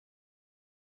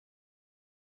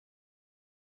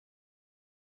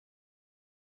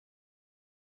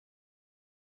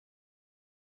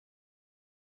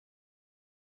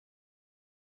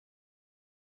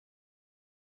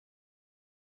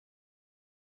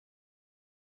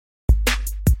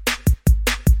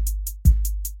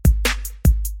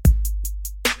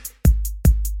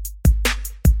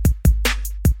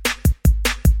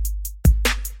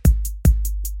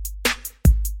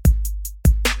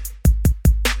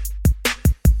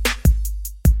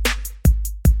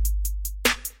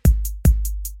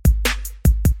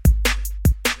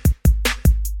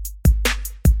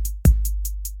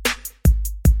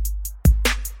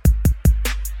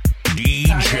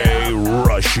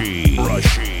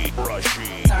Rushy.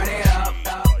 Turn it up.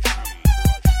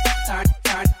 Turn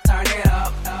it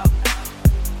up.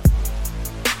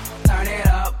 Turn it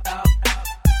up.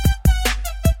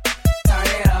 Turn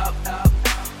it up.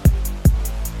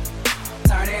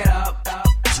 Turn it up.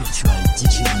 Virtual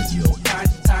DJ Radio.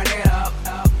 Turn it up.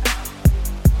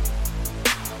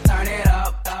 Turn it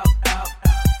up.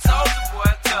 Soulja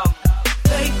Boy, tell me.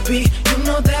 Baby, you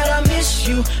know that I miss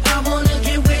you. I wanna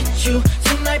get with you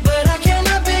tonight, but I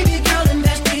cannot, baby girl, and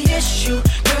that's the issue.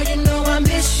 Girl, you know I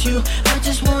miss you. I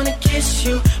just wanna kiss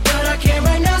you, but I can't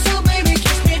right now. So baby,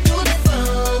 kiss me through the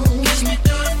phone. Kiss me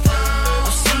through the phone.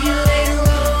 I'll see you later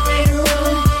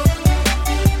on.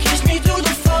 Kiss me through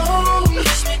the phone.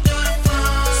 Kiss me through the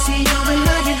phone. See you when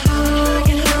I get home.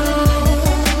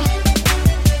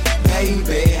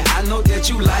 Baby, I know that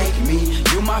you like me.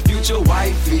 You my future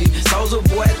wifey. Soulja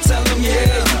Boy, tell him,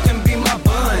 yeah, you can be my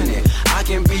bunny. I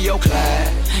can be your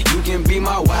Clyde. You can be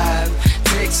my wife.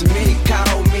 Text me,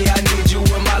 call me, I need you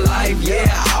in my life. Yeah,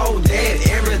 all that,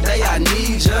 every day I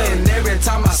need you. And every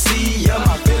time I see you,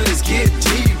 my feelings get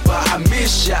deeper. I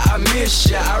miss you.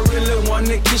 I really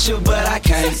wanna kiss you, but I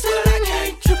can't.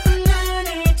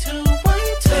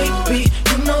 Baby,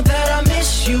 you know that I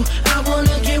miss you. I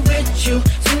wanna get with you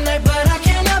tonight, but I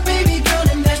cannot, baby girl,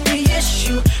 and that's the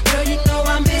issue. Girl, you know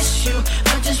I miss you.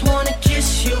 I just wanna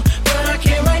kiss you, but I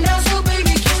can't right now. So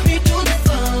baby, kiss me through the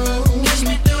phone. Kiss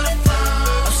me through the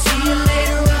phone. I'll see you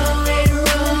later on.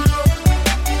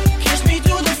 Kiss me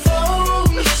through the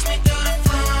phone. Kiss me through the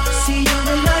phone. See you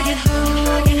when I get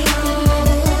home.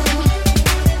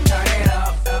 Turn it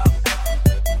up.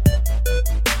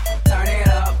 Turn it up. Turn it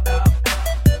up.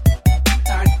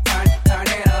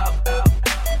 Turn it up.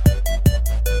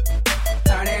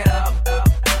 Turn it up.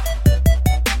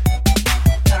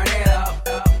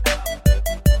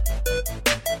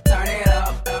 Turn it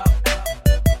up.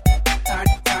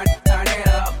 Turn it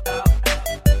up.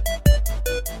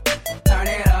 Turn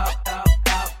it up.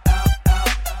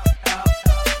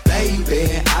 Baby,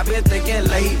 I've been thinking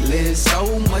lately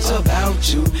so much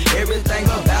about you. Everything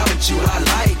about you, I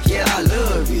like it, I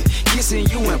love it. Kissing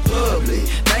you in public,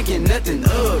 thinking nothing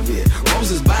of it.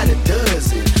 Roses by the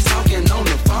dozen, talking on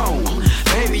the phone.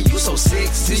 Baby, you so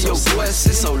sexy, your voice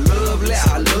is so lovely.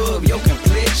 I love your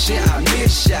complexion. I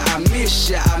miss you.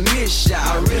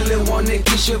 I really wanna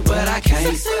kiss you, but I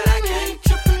can't.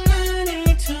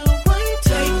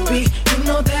 Baby, you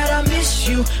know that I miss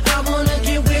you. I wanna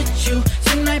get with you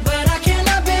tonight, but I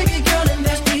cannot, baby girl, and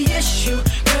that's the issue.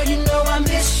 Girl, you know I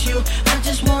miss you. I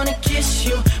just wanna kiss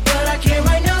you, but I can't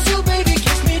right now. So baby,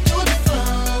 kiss me through the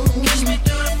phone. Kiss me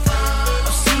through the phone.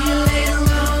 I'll see you later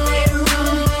on.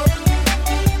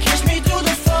 Kiss me through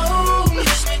the phone.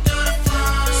 Kiss me through the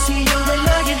phone. See you when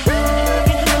I get home.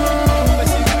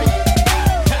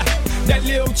 That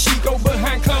little Chico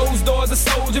behind closed doors, a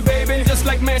soldier, baby. Just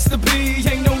like Master P,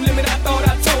 ain't no limit, I thought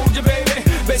I told you, baby.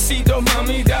 Besito,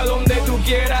 mami, da donde tu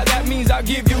quieras. That means I'll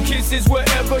give you kisses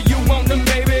wherever you want them,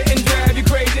 baby, and drive you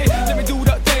crazy. Let me do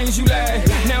the things you like.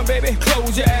 Now, baby,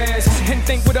 close your eyes and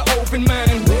think with an open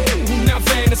mind. Now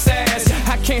fantasize.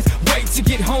 I can't wait to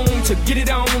get home to get it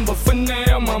on, but for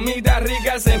now, mamita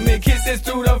rica, send me kisses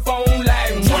through the phone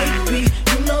like. Baby,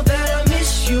 you know that I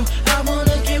miss you. I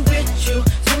wanna get with you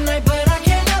tonight, but I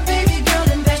cannot, baby girl,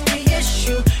 and that's the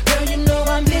issue. Girl, you know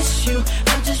I miss you.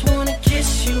 I just wanna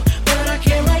kiss you, but I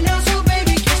can't right now. So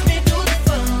baby, kiss me through the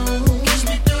phone. Kiss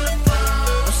me through the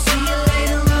phone. I'll see you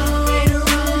later on.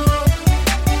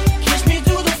 Kiss me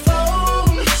through the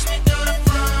phone. Kiss me through the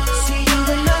phone. See you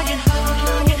when I get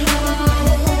home.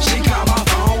 She call my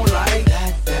phone like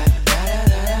that.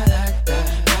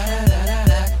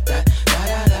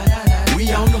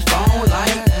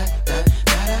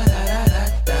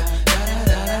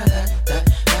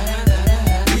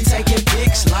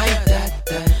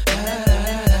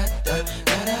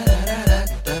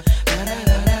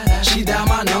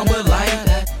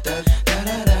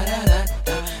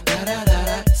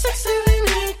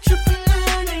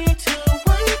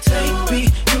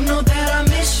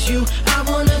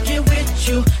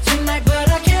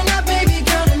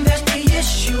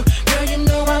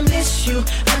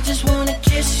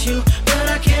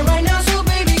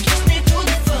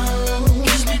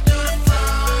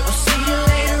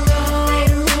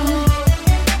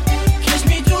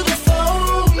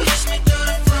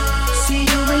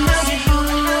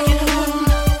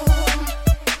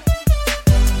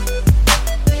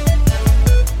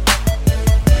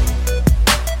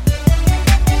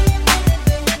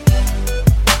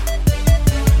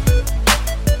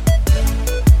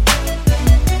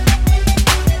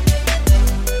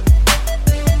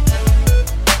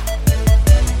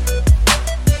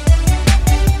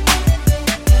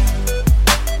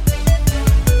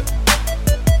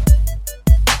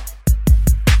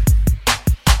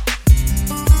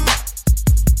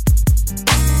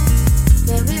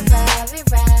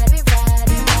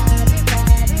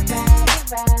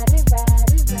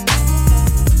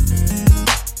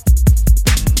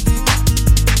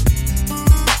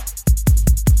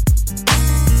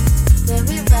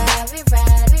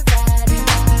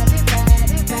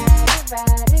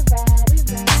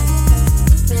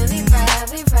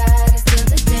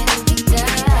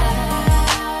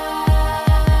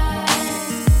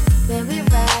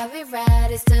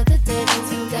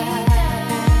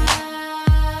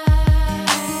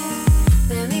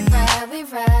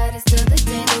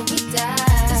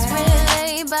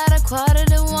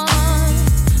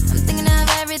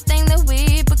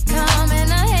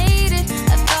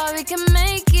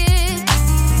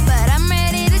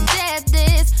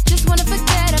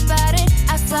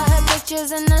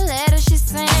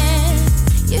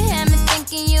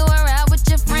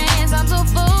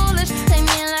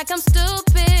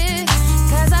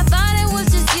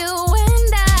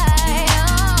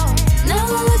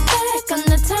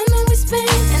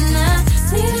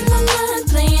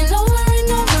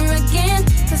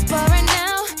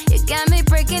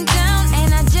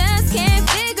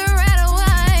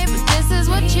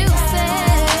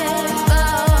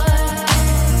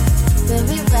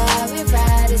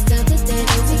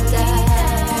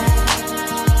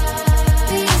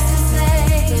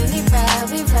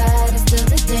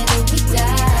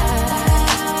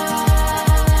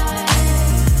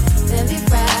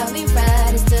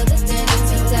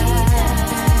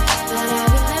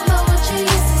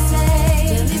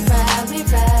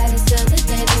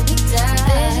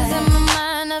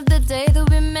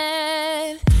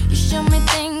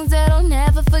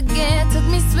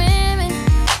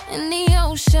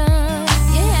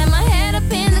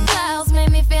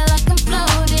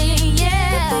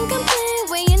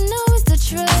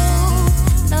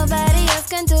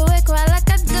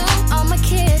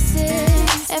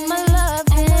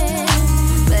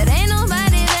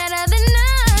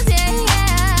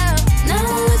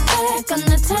 back on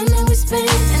the time that we spent,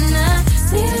 and I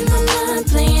see it in my mind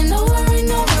playing over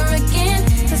and over again.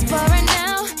 'Cause for right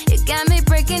now, you got me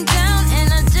breaking down,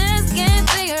 and I just can't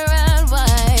figure out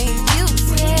why you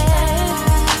said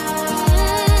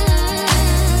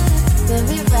that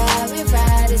we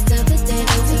ride, it's till the day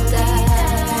that we die.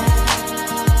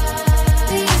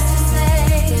 We used to say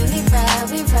that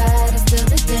we ride, it's till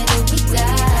the day that we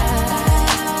die.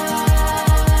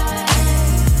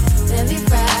 That we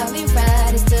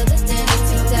ride, it's till the day that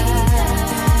we die.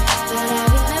 But I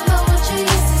remember what you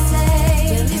used to say.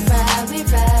 That we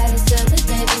ride, it's till the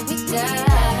day that we die.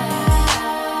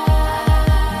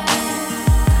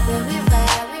 That we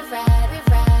ride, we ride, we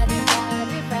ride, we ride,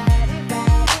 we ride, we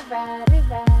ride, we ride, we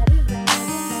ride, we ride.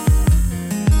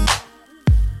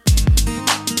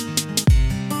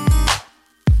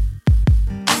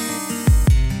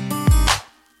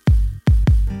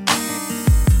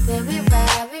 That we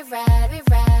ride, we ride, we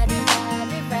ride, we ride,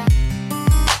 we ride.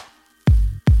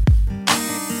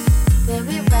 That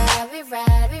we ride, we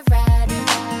ride, we ride, we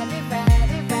ride, we ride,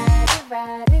 we ride, we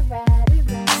ride, we ride, we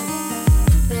ride.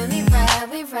 That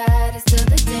we ride, it's till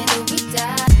the day that we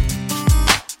die.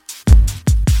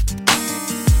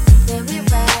 That we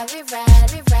ride, we ride,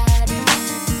 we ride, we ride.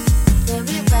 That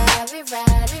we ride, we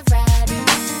ride, we ride, we ride.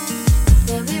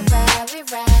 That we ride, we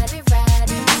ride, we ride, we ride.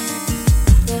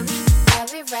 That we ride,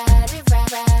 we ride, we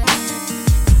ride, ride.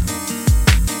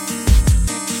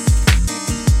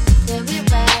 That we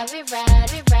ride, we ride,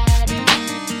 we ride, we ride.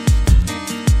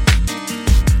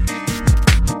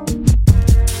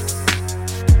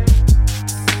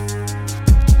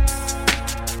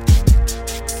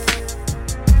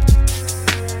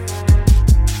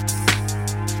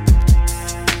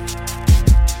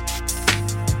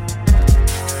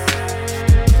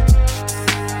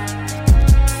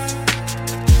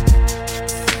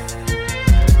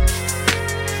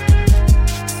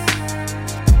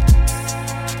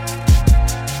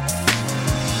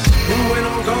 And when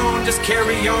I'm gone, just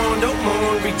carry on, don't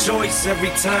mourn, rejoice.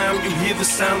 Every time you hear the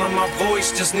sound of my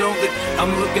voice, just know that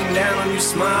I'm looking down on you,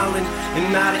 smiling,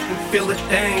 and I didn't feel a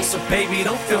thing. So baby,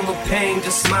 don't feel no pain,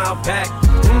 just smile back.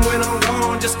 And when I'm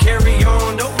gone, just carry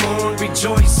on, don't mourn,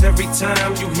 rejoice. Every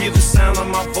time you hear the sound of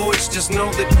my voice, just know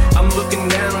that I'm looking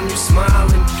down on you,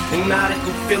 smiling, and I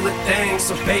didn't feel a thing.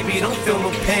 So baby, don't feel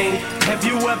no pain. Have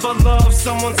you ever loved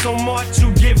someone so much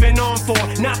you giving on for?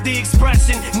 Not the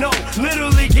expression, no,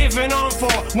 literally giving on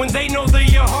for. When they know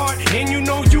they're your heart and you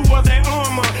know you are their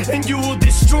armor, and you will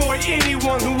destroy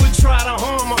anyone who would try to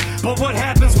harm her. But what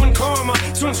happens when karma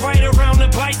turns right around to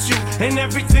bite you, and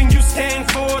everything you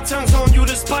stand for turns on you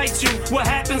to spite you? What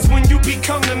happens when you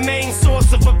become the main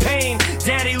source of a pain?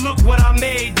 Daddy, look what I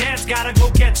made. Dad's gotta go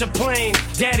catch a plane.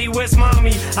 Daddy, where's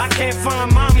mommy? I can't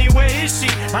find mommy. Where is she?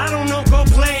 I don't know, go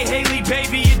play. Haley,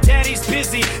 baby, your daddy's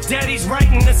busy. Daddy's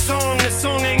writing the song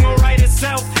ain't gonna write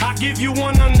itself. I give you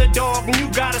one underdog and you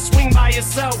gotta swing by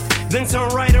yourself. Then turn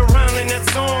right around in that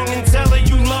song and tell her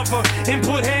you love her, and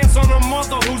put hands on her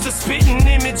mother who's a spitting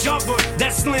image of her.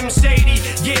 That's Slim Shady,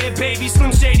 yeah baby,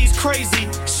 Slim Shady's crazy.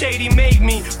 Shady made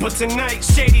me, but tonight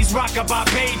Shady's rockabye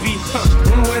baby.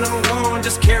 And when I'm gone,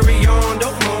 just carry on,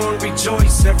 don't mourn,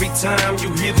 rejoice. Every time you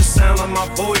hear the sound of my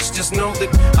voice, just know that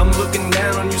I'm looking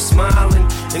down on you, smiling,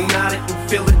 and I didn't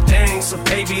feel a thing. So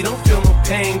baby, don't feel no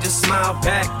pain, just smile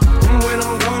back. And when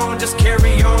I'm gone, just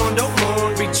carry on, don't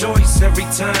mourn, rejoice. Every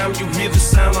time you hear the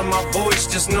sound of my voice,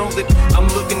 just know that I'm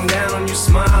looking down on you,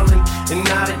 smiling, and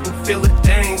I didn't feel a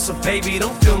thing. So baby,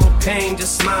 don't feel no pain,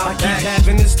 just smile I back. keep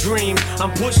having this dream,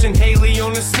 I'm pushing Haley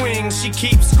on the swing. She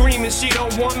keeps screaming, she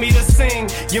don't want me to sing.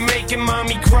 You're making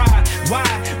mommy cry.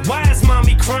 Why is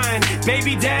mommy crying?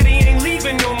 Baby, daddy ain't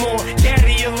leaving no more.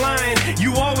 Daddy, you're lying.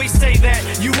 You always say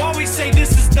that. You always say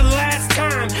this is the last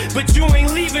time, but you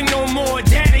ain't leaving no more.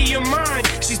 Daddy, you're mine.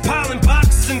 She's piling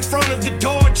boxes in front of the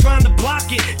door, trying to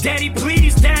block it. Daddy,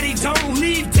 please, daddy, don't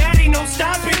leave. Daddy, no,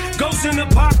 stop it. Goes in the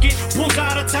pocket, pulls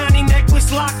out a tiny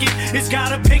necklace locket. It's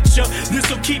got a picture.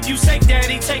 This'll keep you safe,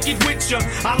 daddy, take it with you.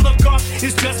 I look up,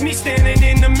 it's just me standing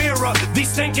in the mirror.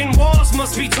 These thinking walls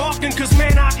must be talking, cause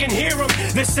man, I can hear them.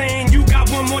 They're saying you got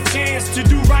one more chance to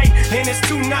do right, and it's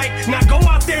tonight. Now go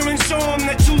out there and show them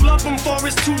that you love them, for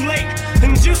it's too late.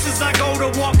 And just as I go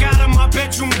to walk out of my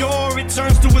bedroom door, it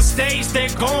turns to a stage,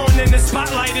 they're gone, and the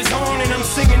spotlight is on, and I'm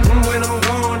singing. And when I'm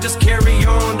gone, just carry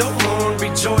on, don't mourn,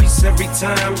 rejoice. Every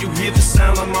time you hear the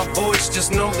sound of my voice,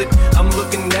 just know that I'm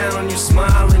looking down on you,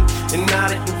 smiling, and I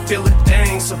didn't feel a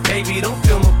thing. So baby, don't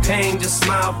feel no pain, just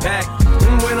smile back.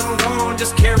 And when I'm gone,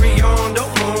 just carry on,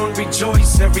 don't mourn,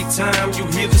 rejoice. Every time you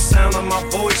hear the sound of my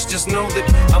voice, just know that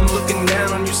I'm looking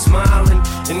down on you, smiling,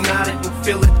 and I didn't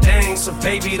feel a thing. So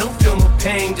baby, don't feel no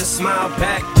pain, just smile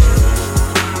back.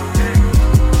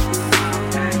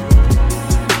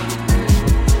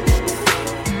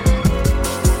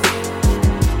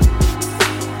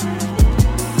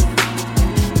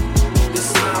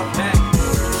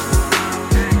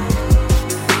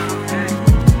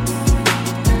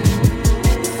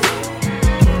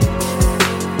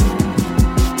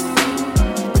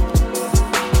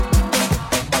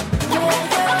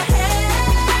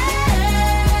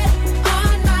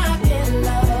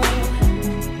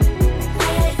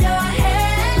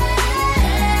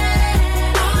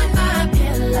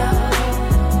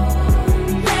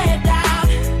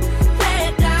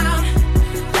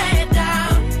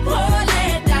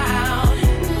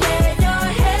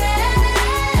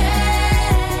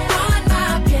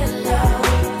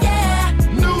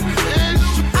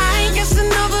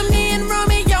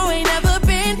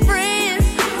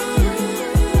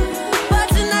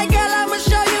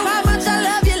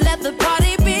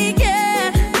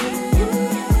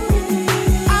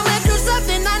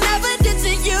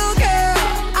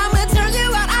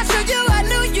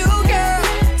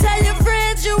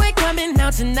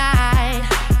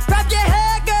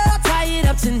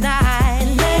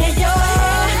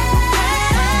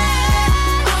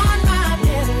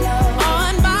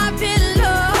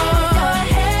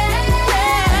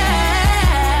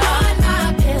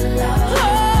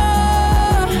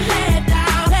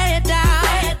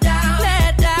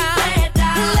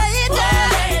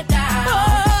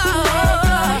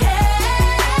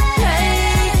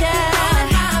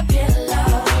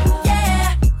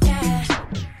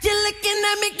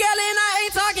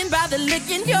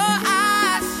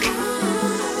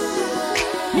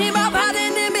 Need my pot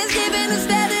and them is giving a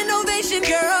standing ovation,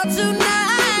 girl,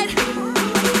 tonight.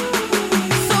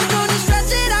 So don't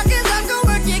stretch it out, cause I'm gon'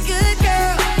 work it good,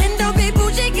 girl. And don't be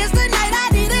bougie, cause tonight I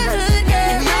need a hood,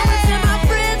 girl. And I'ma tell my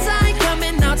friends I ain't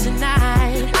coming out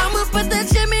tonight. I'ma put that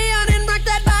shimmy on and rock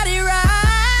that body right.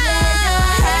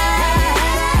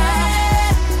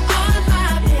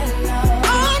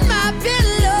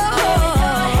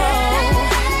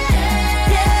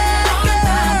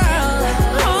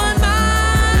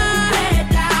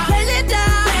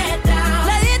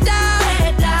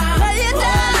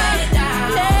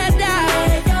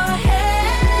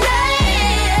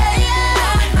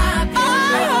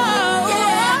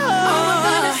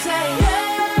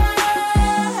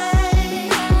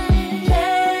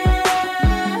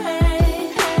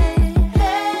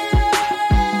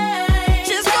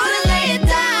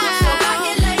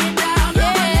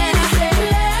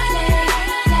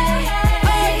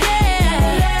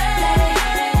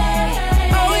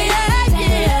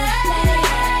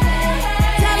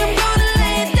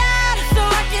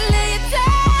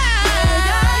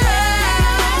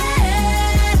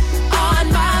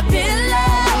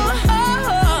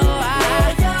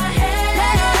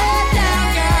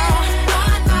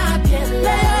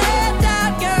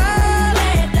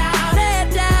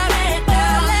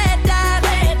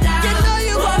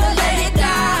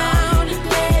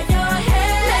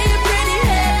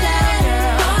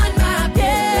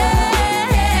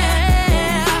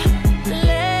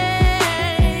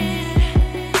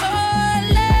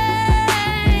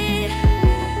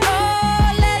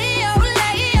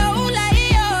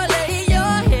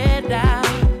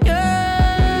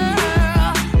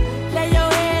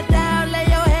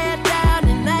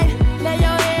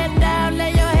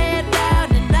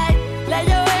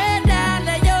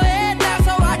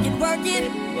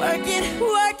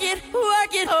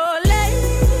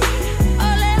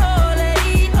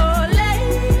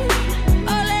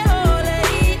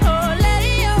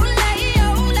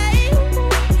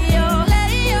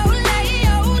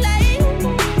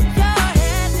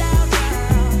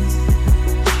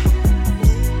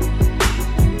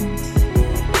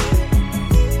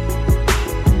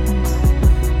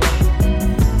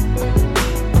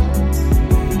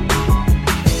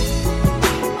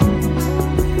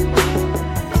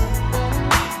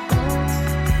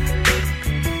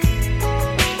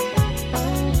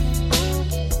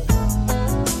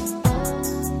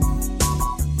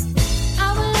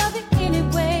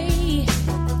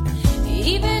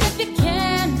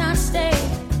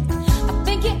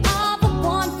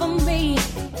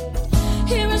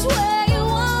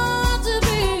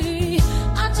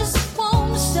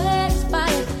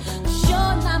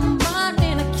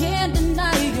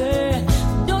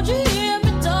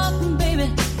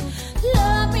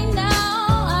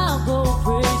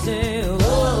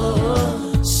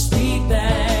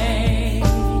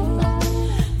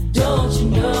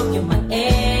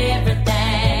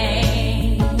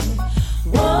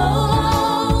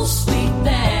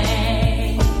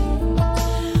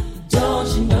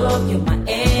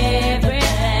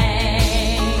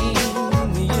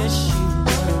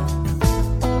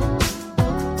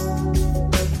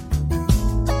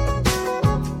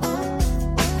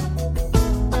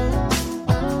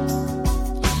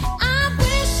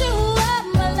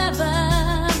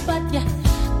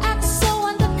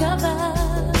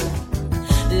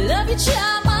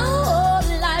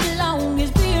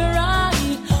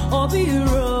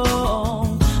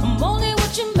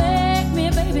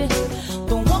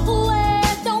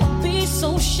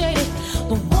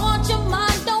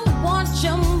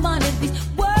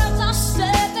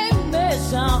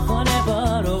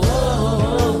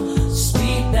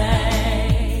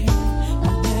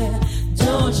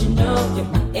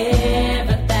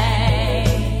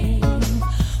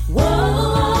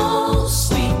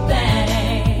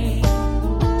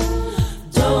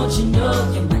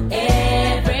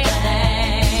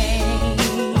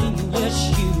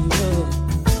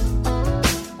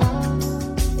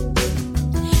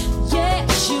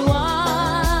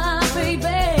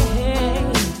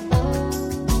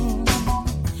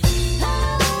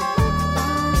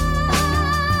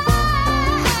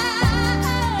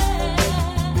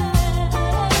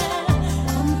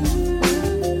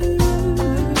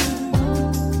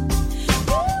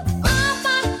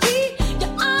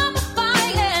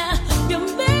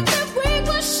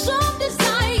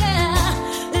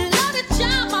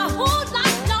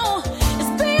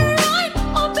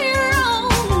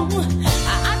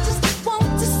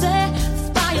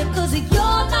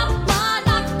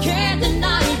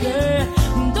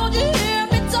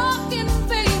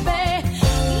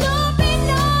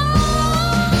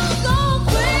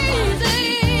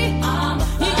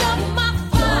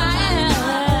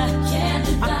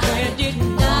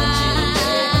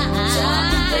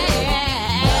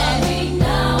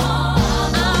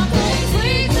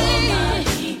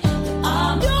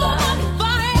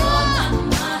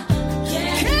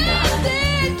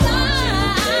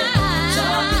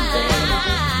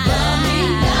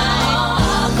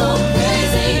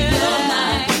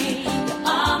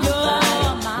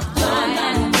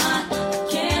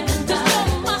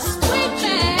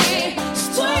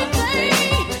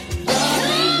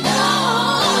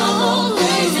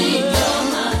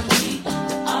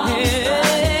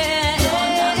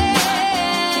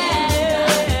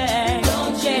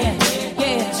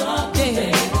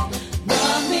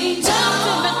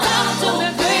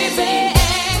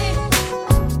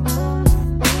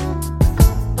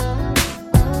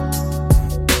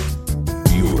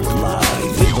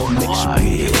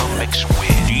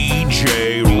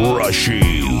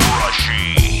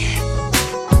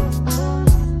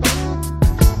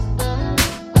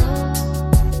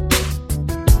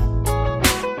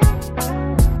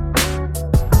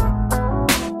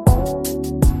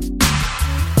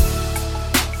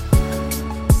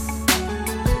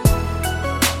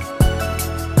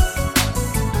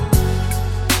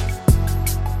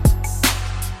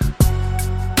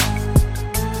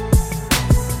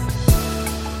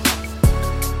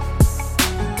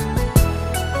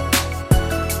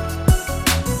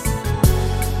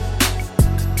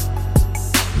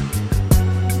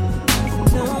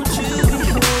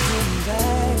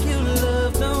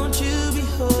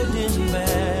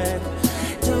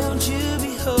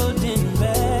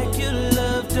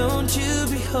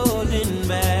 holding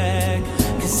back.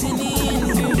 'Cause in the end,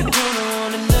 girl, you're gonna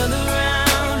want another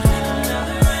round.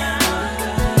 Another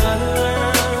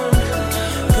round.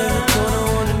 Girl, you're gonna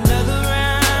want another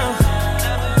round.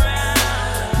 Another round.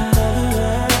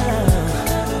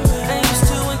 I used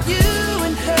to want you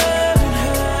and her and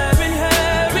her and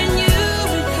her and you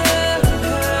and her and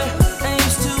her. I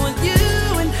used to want you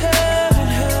and her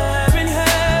and her and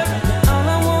her. All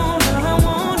I want, all I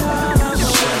want, all I want.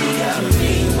 Show me how to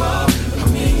meanwhile, I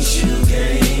mean shoe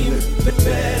game.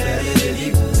 Better than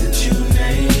you that you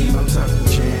name. I'm talking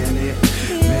Janet,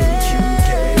 maybe QK,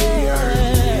 her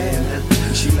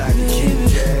and she like a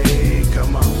QK.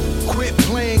 Come on. Quit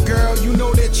playing, girl, you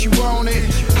know that you own it.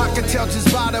 I can tell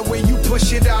just by the way you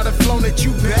push it out and flown that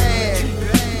you bad.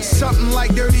 Something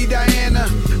like Dirty Diana,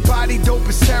 body dope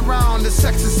as Sarah on. The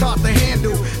sex is hard to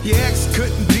handle. Your ex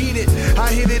couldn't beat it. I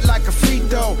hit it like a free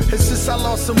throw. And since I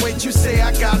lost some weight, you say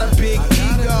I got a big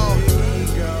ego.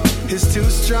 It's too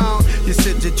strong. You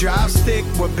said your drive stick,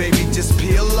 well baby just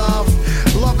peel off.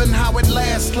 Loving how it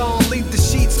lasts long, leave the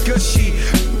sheets gushy.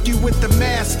 You with the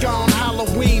mask on,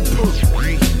 Halloween proof.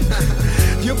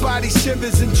 Your body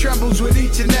shivers and trembles with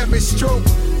each and every stroke.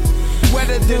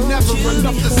 Wetter than ever,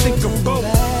 enough to sink a boat.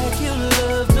 Your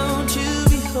love, don't you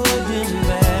be holding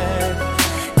back.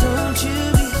 Don't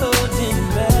you be holding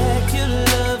back. Your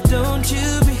love, don't you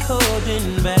be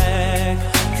holding back.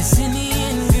 'Cause in the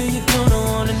end, girl, you're gonna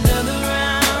want another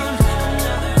round.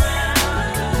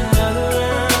 Another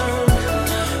round.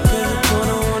 Girl, you're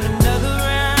gonna want another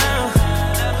round.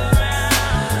 Another round.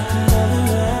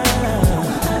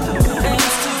 I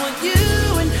used to want you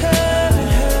and her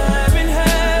and her and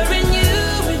her and you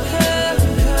and her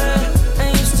and her. I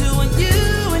used to want you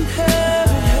and her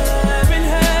and her and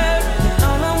her.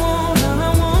 All I want, all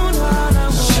I want, all I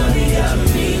want. Show me how to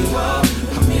meanwhile,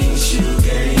 I mean shoe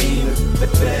game.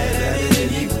 Better than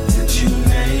you that you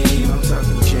name. I'm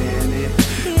talking Janet,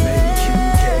 maybe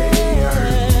QK, her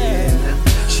and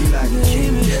she like a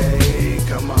QK.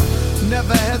 Come on.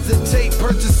 Never hesitate,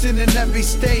 purchasing in every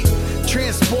state.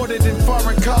 Transported in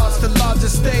foreign cars to larger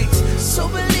states. So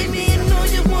believe me, you know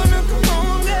you wanna come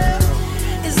on, girl.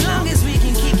 As long as we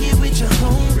can kick it with your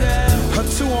home, girl. A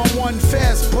 2-on-1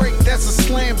 fast break, that's a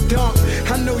slam dunk.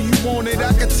 I know you want it,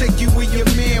 I can take you where your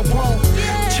man won't.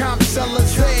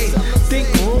 Champs-Élysées, think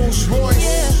Rolls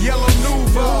Royce, Yellow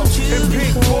Nouveau, and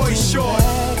Pink Boy short.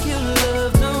 Your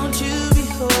love, don't you be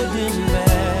holding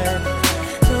back.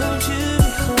 Don't you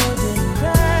be holding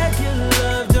back. Your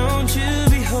love, don't you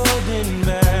be holding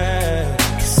back.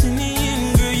 'Cause in the end,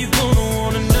 girl, you're gonna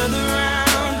want another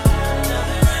round.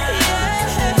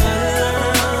 Another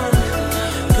round.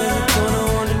 Girl, you're gonna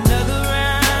want another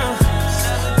round.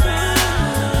 Another round.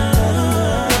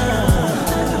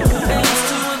 I used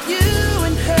to want you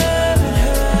and her and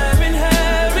her and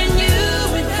her and you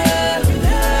and her and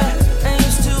her. I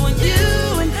used to want you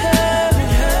and her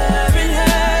and her and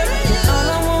her. All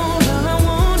I want, all I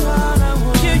want, all I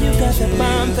want. You got that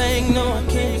bomb thing, no I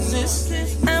can't resist.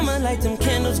 I'ma light them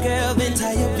candles, girl, then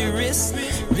tie up your wrist.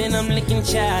 Then I'm licking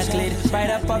chocolate right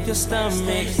up off your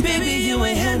stomach. Baby, you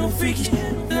ain't had no freaky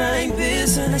like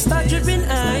this. And I start dripping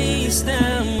ice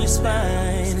down your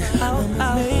spine. I'll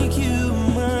make you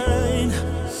mine.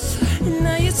 And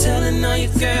now you're telling all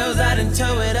your girls I done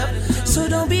tow it up. So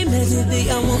don't be mad today,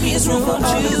 I won't get room for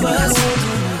all of us. Your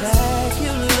love, don't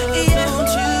you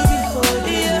be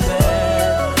holding back.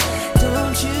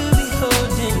 Don't you be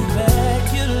holding back.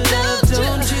 Your love,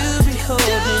 don't you be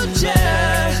holding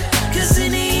back. 'Cause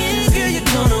in the end, girl, you're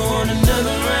gonna want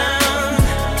another round.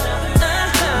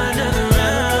 Another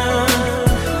round.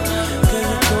 Girl,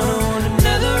 you're gonna want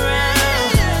another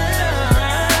round.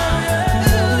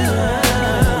 Another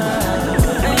round.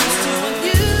 I used to want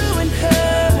you and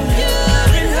her and her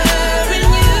and her and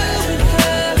you and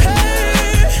her.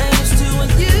 I used to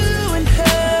want you and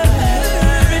her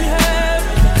and her.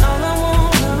 All I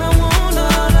want, all I want,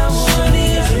 all I want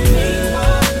is you.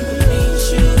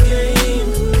 Shoe game.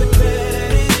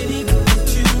 Better than you that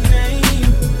you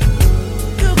name.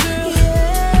 Good girl,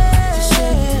 yeah. Just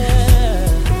shake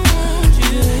it.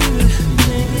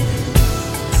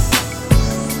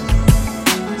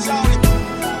 Shawty,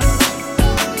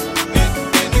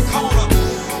 in the corner.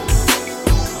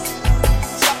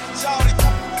 Shawty,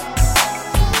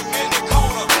 in the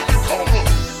corner.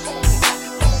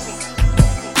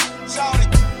 Shawty,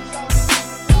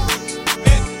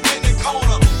 in the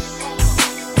corner.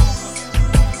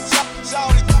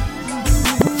 Shawty,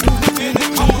 in the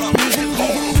corner.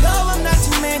 No, I'm not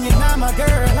your man, you're not my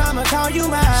girl. I'ma call you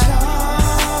mine.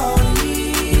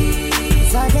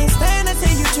 'Cause I can't stand to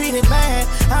see you treated bad.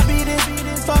 I'll be this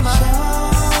for my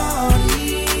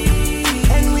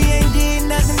and we ain't did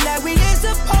nothing that we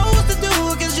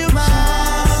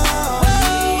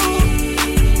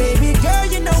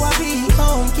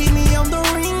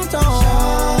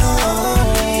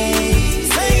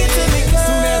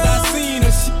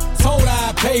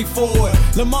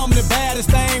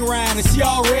mine and she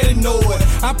already know it.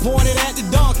 I pointed at the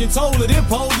dunk and told her this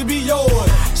supposed to be yours.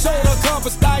 Showed her a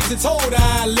couple stipes and told her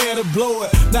I let her blow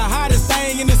it. The hottest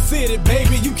thing in the city,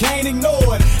 baby, you can't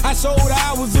ignore it. I showed her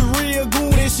I was a real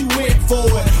goon and she went for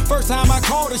it. First time I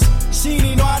caught her, she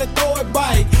didn't know how to throw it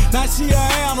back. Now she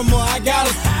an animal, I got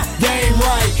her game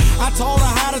right. I taught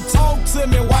her how to talk to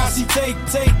me while she take,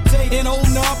 and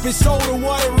open up and show her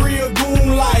what a real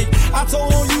goon like. I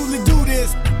told her usually do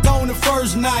this on the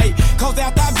first night, cause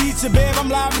after I beat you, babe, I'm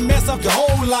liable to mess up your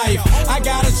whole life. I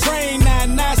got a train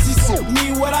now she suit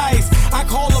me with ice. I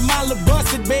call her my little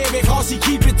busted baby, cause she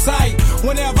keep it tight.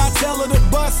 Whenever I tell her to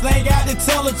bust, I ain't got to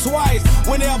tell her twice.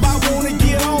 Whenever I wanna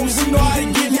get on, she know how to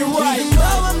get me right. Even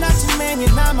though I'm not your man,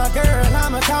 you're not my girl,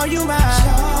 I'ma call you my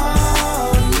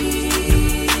shawty.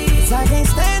 'Cause I can't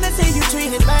stand to see you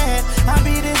treated bad. I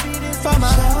beat it for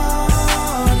my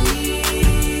shawty.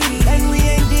 And we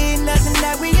ain't did nothing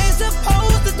that we ain't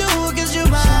supposed to do, 'cause you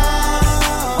my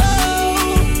shawty.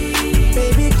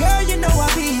 Baby girl, you know I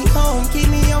be home, keep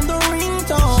me on the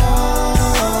ringtone.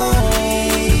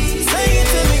 Sing it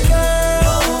to me, girl.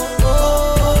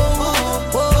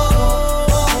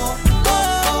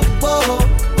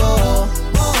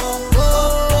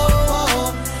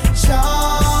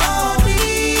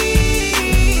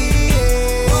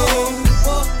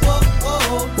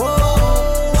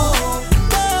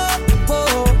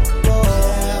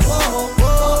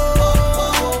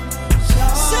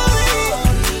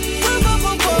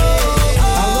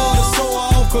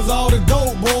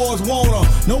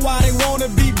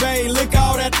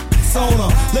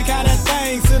 Look how that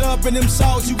thing sit up in them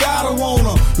shorts, you gotta want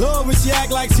her. Love when she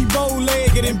act like she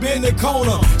bow-legged and bend the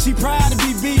corner. She proud to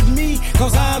be beating me,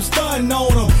 cause I'm stunting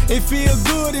on her. It feel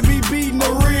good to be beating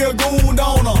a real goon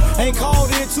on her. Ain't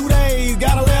called in 2 days,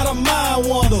 gotta let her mind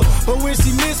wander. But when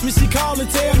she miss me, she call and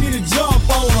tell me to jump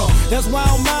on her. That's why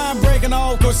I'm mind breaking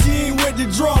off, cause she ain't with the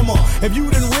drummer. If you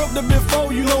done ripped her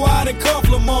before, you know I done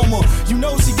couple her mama. You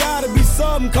know she gotta be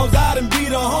something, cause I done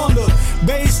beat her Honda.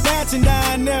 Bass snatching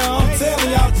down there, I'm telling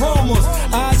you, I promise.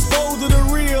 I exposed her the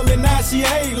real and now she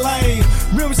hate lame.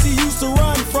 Remember she used to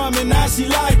run from it, now she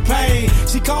like pain.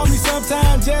 She called me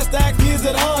sometimes just to ask me is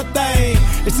it her thing.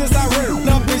 And since I ripped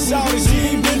up and shouted, she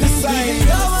ain't been the same. Even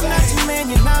though I'm not your man,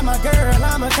 you're not my girl,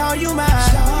 I'ma call you my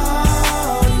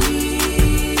shawty.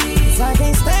 'Cause I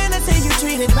can't stand to see you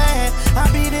treated bad. I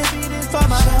beat it for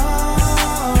my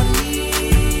shawty.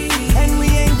 And we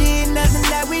ain't did nothing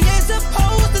that we ain't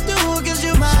supposed to do, 'cause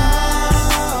you my shawty.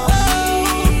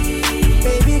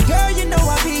 Baby girl, you know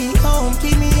I be home,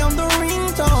 keep me on the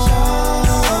ringtone.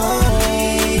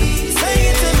 Sing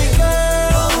it to me,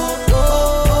 girl.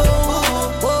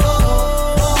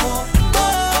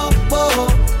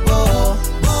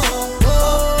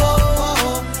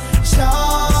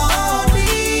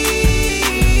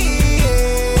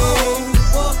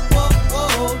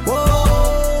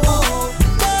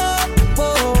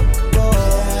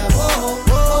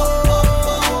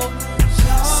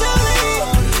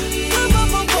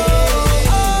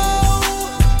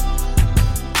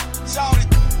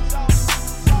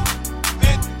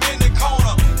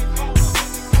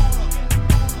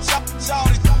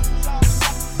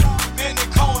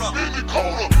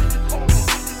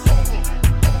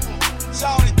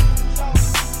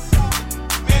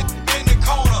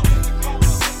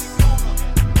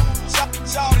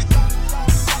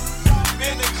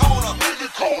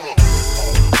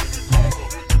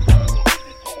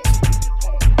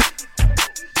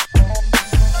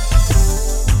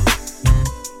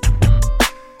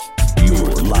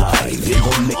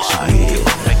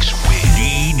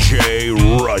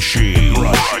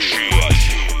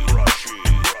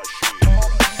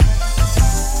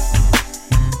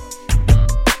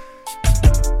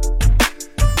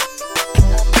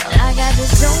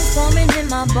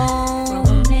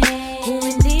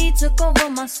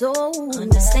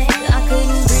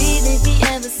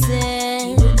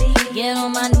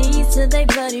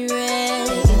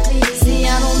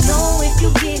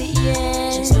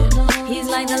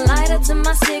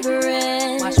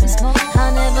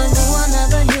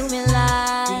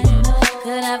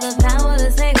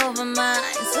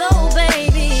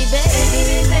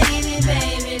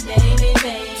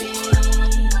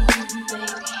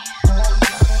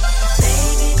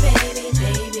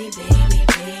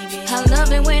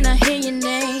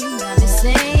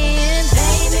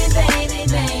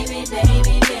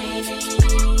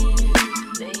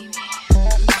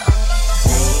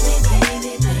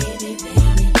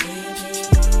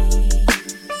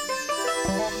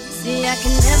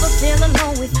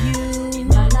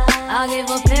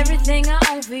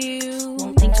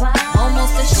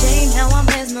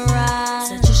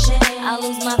 I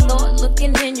lose my thought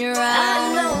looking in your eyes.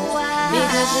 I know why.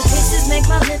 Because your kisses make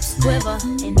my lips quiver,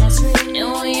 and that's real.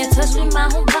 And when you touch me, my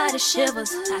whole body shivers.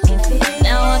 I can feel it.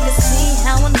 Now I can see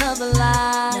how another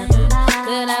lie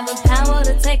could have the power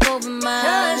to take over mine.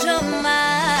 'Cause you're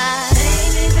mine.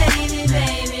 Baby, baby,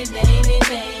 baby, baby,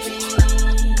 baby.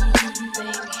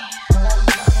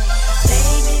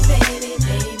 Baby, baby,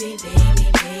 baby, baby,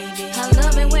 baby. I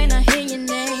love it when I hear your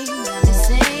name. I'll be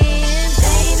saying,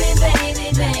 baby, baby,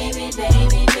 baby,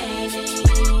 baby, baby.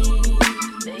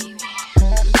 Baby.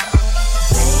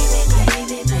 Baby,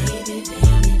 baby, baby,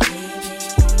 baby, baby.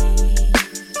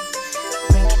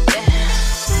 Bring it down.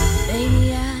 Baby,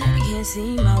 I can't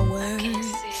see my words.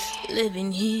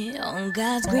 Living here on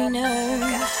God's green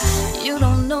earth. You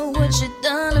don't know what you've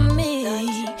done to me.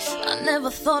 I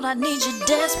never thought I'd need you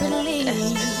desperately.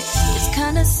 It's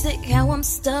kinda sick how I'm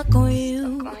stuck on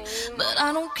you, but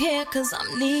I don't care 'cause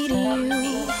I'm needing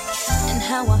you. And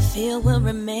how I feel will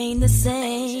remain the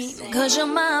same, 'cause you're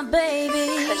my baby.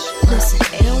 Listen,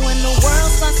 and when the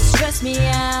world starts to stress me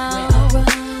out,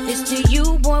 it's to you,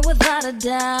 boy, without a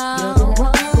doubt. You're the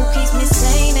one who keeps me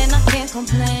sane and I can't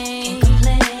complain.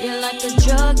 You're like the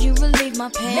drug, you relieve my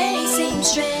pain.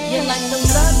 You're like the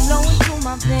blood flowing through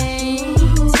my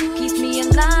veins, keeps me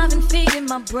alive and feeding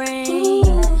my brain.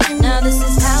 Now this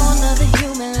is how another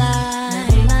human life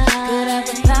could have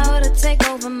the power to take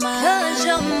over mine. 'Cause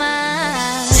you're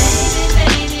mine. Baby,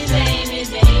 baby, baby,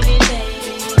 baby,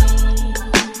 baby.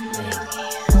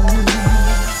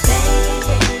 Baby,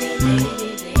 baby, baby,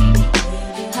 baby.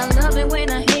 I love it when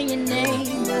I hear your name.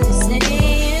 I'll be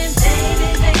saying, baby,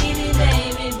 baby,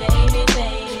 baby, baby,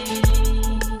 baby.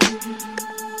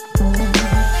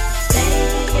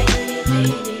 Baby, baby,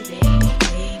 baby,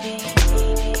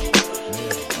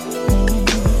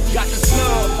 Got this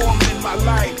love forming in my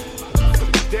life.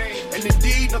 And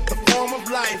indeed, not the form of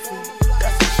life.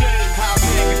 That's a shame how a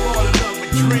man can fall in love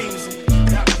with dreams.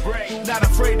 Not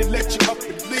afraid to let you up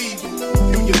and leave.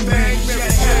 Do your thing,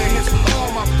 Mary Jane. It's with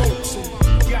all my folks.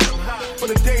 For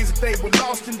the days that they were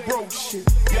lost and broke shit.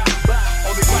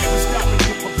 Only right was stopping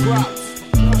you for props.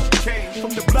 Came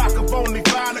from the block of only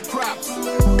finer crops.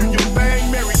 Do your thing,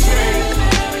 Mary Jane.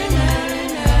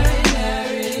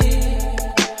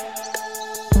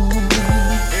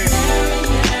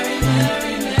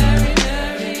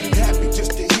 Happy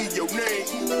just to hear your name.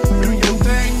 Do your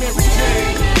thing, Mary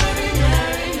Jane.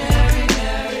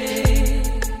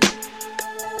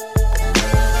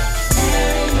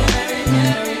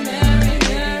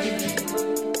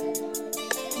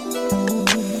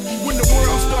 When the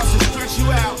world starts to stretch you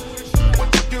out, what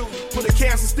you do? Put a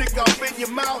cancer stick off in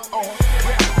your mouth.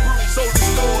 So the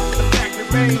store, the fact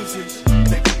remains is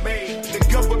they get made. The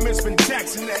government's been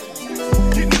taxing that.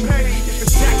 Getting paid if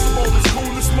it's taxable, it's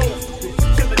cool to smoke.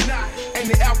 Killing not, and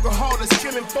the alcohol is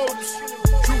killing folks.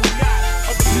 True or not,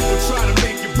 other people try to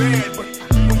make you bad, but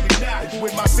you're not.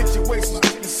 When my situation's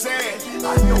getting sad,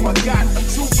 I know I got a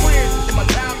true friend in my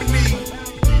time of need.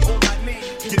 All I need,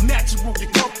 you're natural, you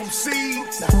come from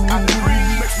seeds. I agree,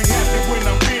 makes me happy when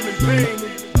I'm feeling pain.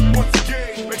 Once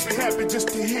again, makes me happy just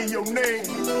to hear your name.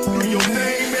 Hear your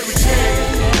name every day.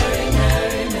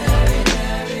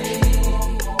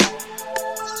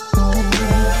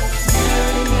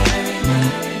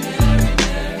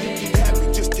 Happy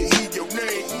just to hear your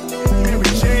name. Mary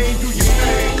Jane, do your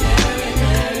thing.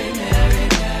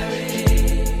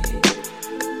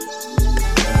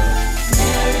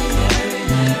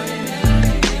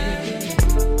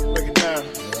 Break it down.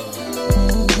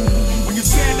 When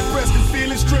you're sad, depressed, and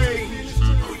feeling strange,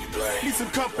 need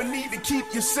some company to keep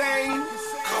you sane.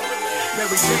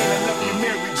 Mary Jane, I love you,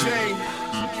 Mary Jane.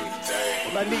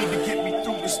 Well, I need to get me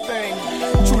through this thing.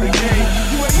 True the game.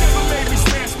 You ain't never made me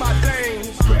smash my thing.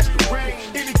 Scratch the rain.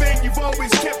 Anything you've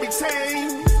always kept me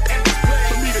tame. And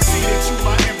for me to see that you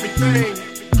my everything.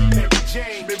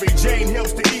 Mary Jane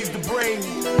helps to ease the brain.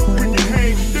 When you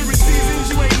hang, there is seasons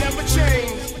you ain't never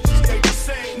changed. Stay the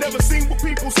same. Never seen what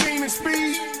people seen in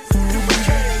speed. You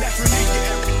became naturally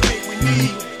everything we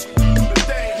need.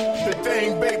 The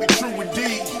thing, baby, true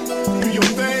indeed. Do your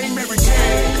thing, Mary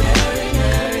Jane.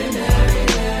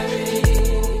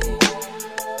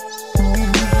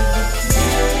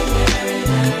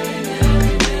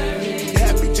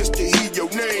 Happy just to hear your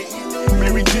name.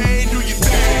 Mary Jane, do your thing.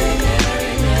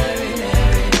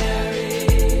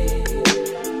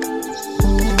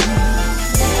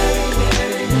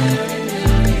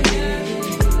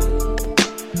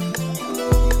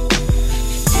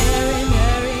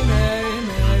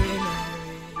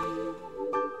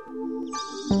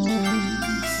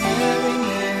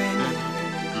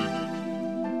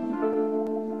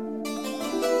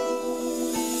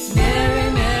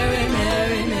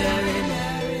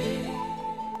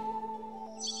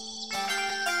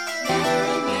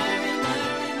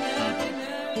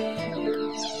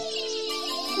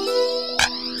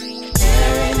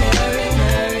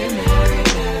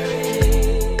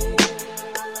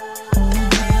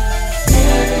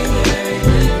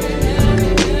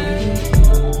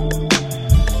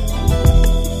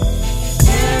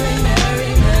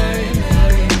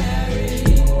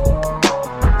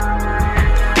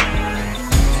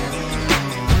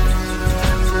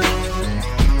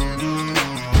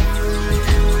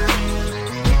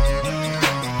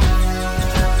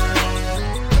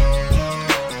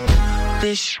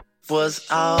 was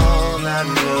all I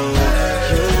knew.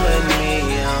 You and me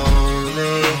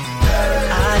only.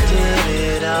 I did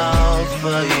it all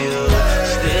for you.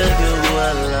 Still you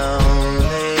were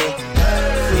lonely.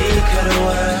 We could've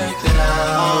worked it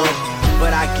out.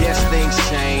 But I guess things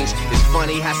change. It's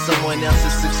funny how someone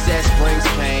else's success brings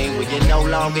pain. When you're no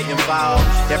longer involved,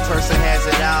 that person has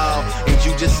it all, and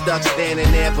you just stuck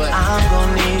standing there. But I'm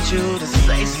gonna need you to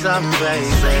say something, baby.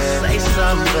 Say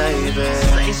something, baby.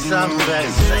 Say something,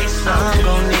 baby. Say something. I'm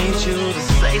gonna need you to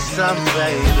say something,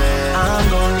 baby. I'm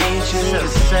gonna need you to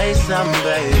say something,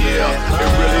 baby. Yeah,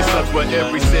 it really sucks, but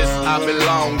ever since I've been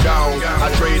long gone,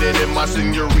 I traded in my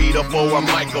senorita for a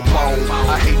microphone.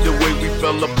 I hate the way we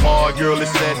fell apart, girl,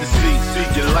 it's sad to see.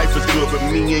 Your life is good, but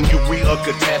me and you, we a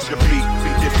catastrophe.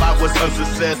 If I was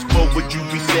unsuccessful, would you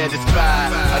be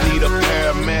satisfied? I need a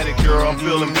paramedic, girl, I'm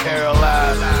feeling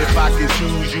paralyzed. If I can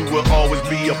choose, you will always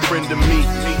be a friend to me.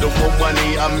 The more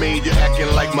money I made, you're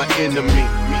acting like my enemy.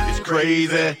 It's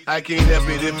crazy, I can't help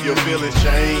it if your feelings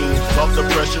change. Off the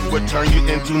pressure would turn you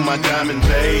into my diamond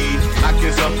babe. I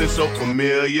can something so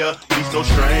familiar, be so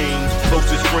strange.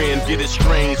 Closest friend get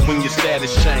estranged when your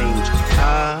status change.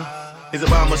 Is it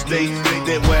my mistake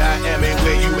that where I am ain't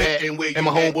where you at? And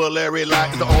my homeboy Larry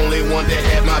Locke is the only one that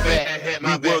had my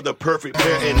back. We were the perfect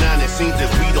pair, and now it seems that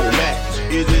we don't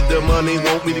match. Is it the money,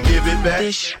 want me to give it back?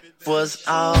 This was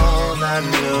all I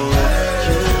knew.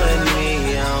 You and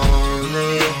me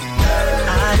only.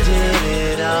 I did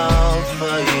it all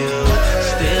for you.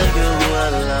 Still you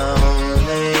were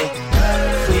lonely.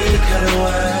 We could've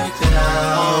worked it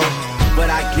out. But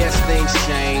I guess things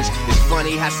change. It's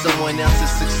funny how someone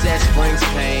else's success brings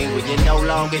pain. When you're no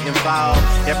longer involved,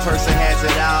 that person has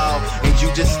it all, and you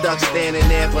just stuck standing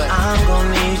there. But I'm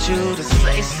gonna need you to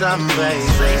say something, baby.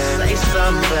 Say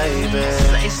something, baby.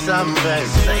 Say something, baby.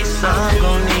 Say something. I'm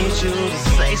gonna need you to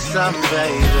say something,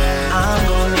 baby. I'm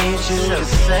gonna need you to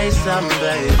say something,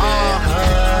 baby.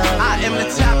 I am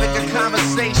the topic of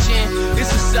conversation.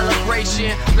 This is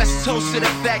celebration. Let's toast to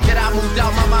the fact that I moved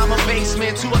out my mama's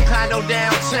basement to a condo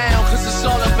downtown. Cause it's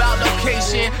all about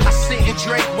location. I sit and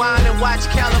drink wine and watch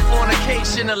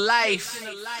Californication of life.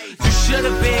 You should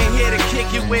have been here to kick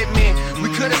it with me. We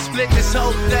could have split this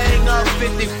whole thing up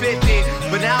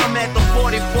 50-50. But now I'm at the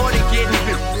 40-40 getting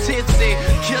tipsy.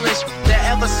 Killing that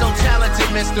ever so talented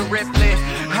Mr. Ripley.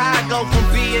 How I go from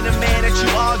being the man that you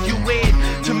argue with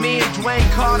to me and Dwayne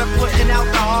Carter putting out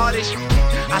the hardest.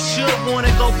 I should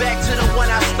wanna go back to the one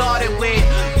I started with,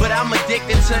 but I'm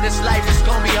addicted to this life, it's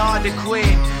gonna be hard to quit.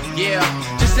 Yeah,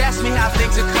 just ask me how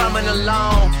things are coming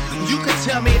along. You can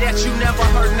tell me that you never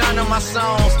heard none of my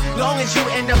songs. Long as you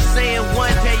end up saying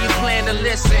one day you plan to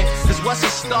listen. Cause what's a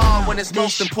star when its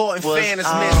most important fan is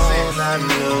missing? All I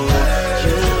knew,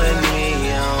 you and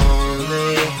me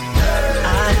only.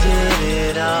 I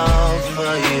did it all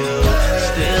for you.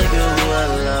 Still you were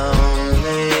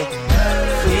lonely.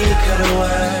 We could've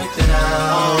worked it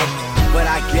out. But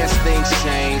I guess things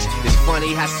change. It's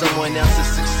funny how someone else's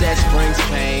success brings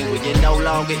pain. When you're no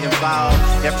longer involved,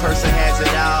 that person has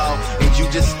it all, and you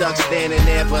just stuck standing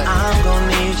there. But I'm gonna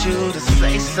need you to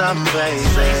say something, baby.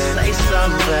 Say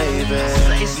something, baby.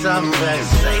 Say something, baby.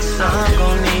 Say something. I'm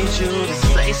gonna need you to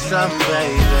say something,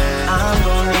 baby. I'm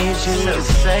gonna need you to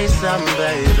say something,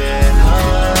 baby.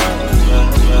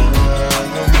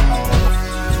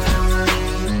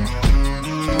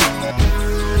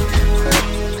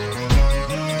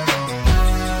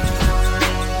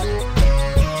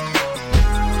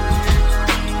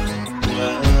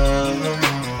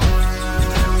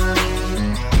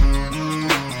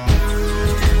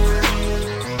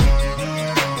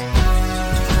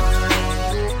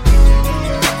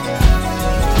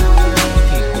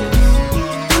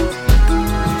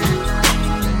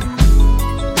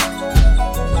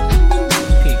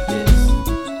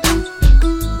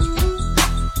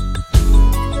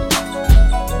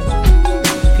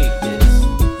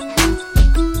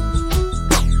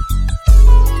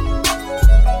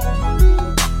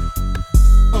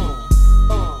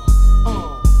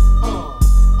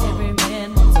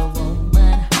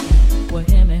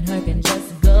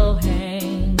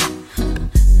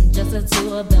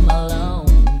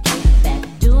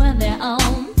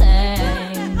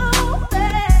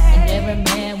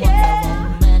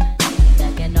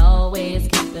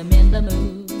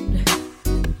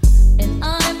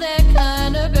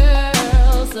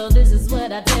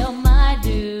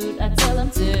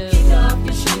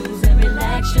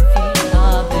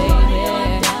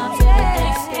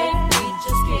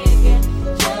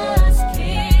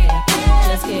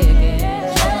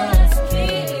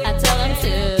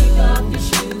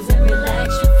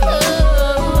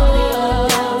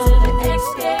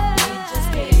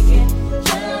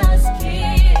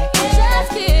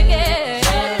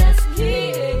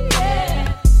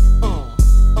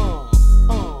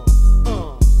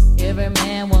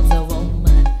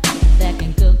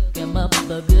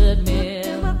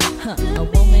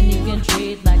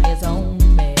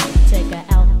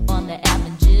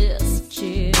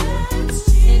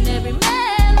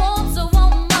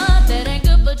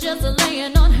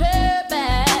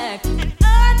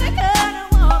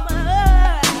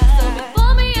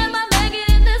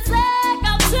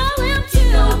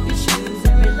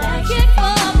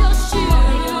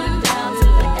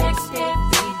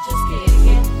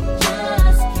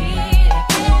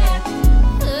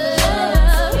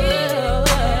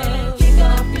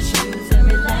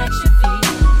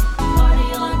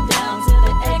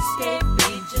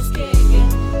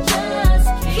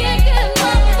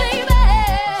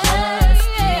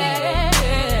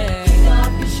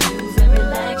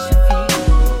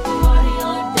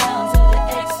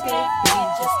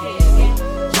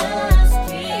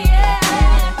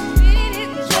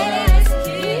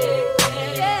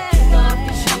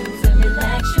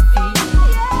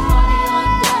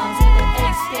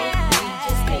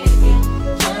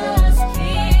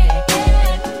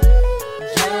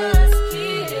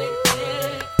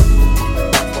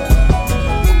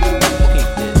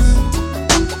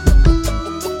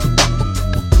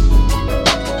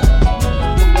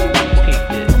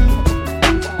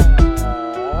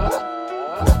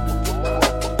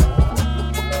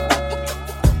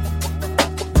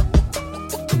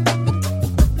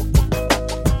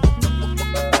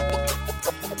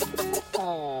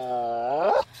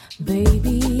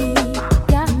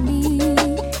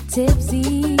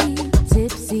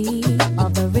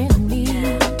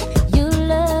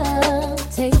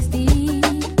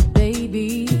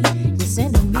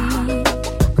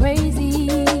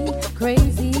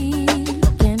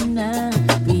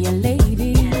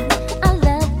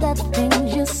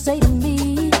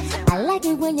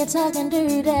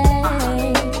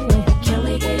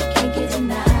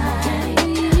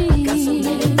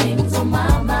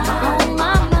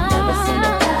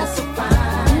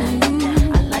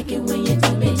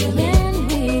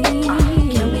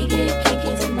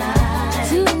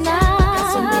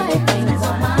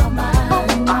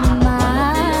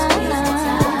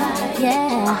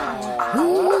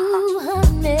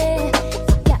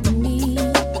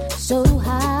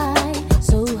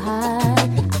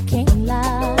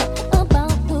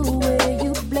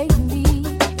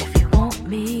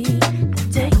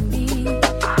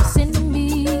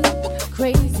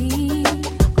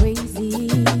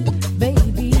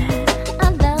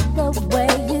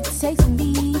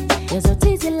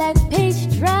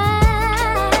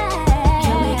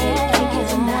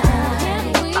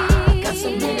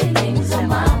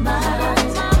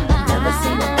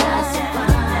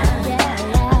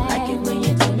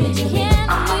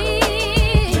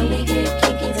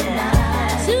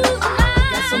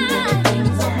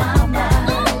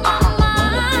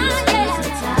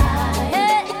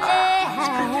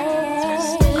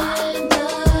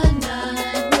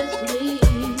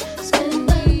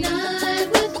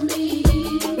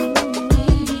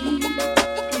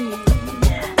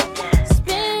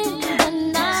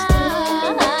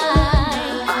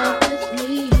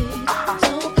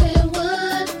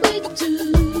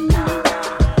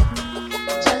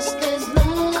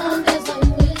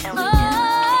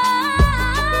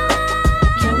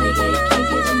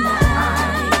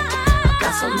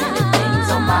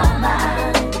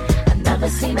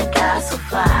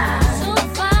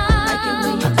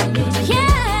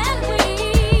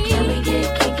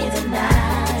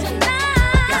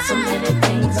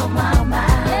 on my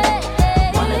mind.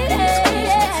 Wanna be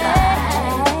squeeze me tight.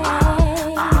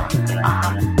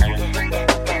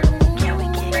 Can we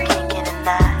get kinky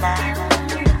tonight?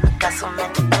 Got so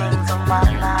many things on my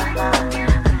mind.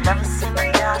 I've never seen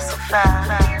a girl so fine.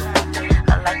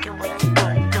 I like it when you do.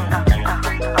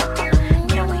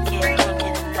 Can we get kinky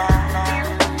tonight?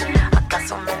 I got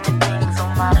so many things on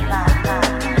my mind.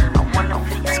 I wanna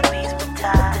feel you squeeze me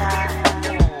tight.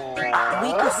 We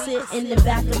could sit in the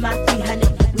back of my 300.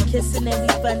 We kissing and we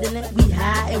funding it. We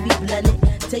high and we blunted.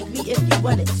 Take me if you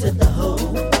want it to the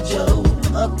Hojo.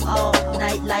 Up all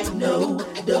night like no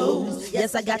dose.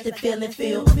 Yes, I got the feeling,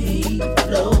 feel me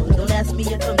flow. Don't ask me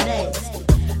if I'm nasty.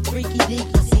 Freaky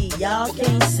deaky, see, y'all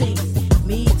can't see.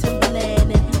 Me,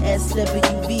 Timberland, and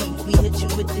SWV. We hit you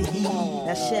with the heat.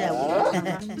 Now shall we?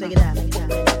 Check it out.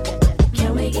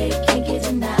 Can we get kinky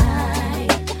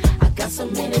tonight? I got so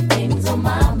many things on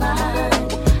my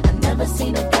mind. I never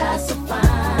seen a guy so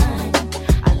fine.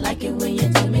 I like it when you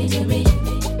do me. Can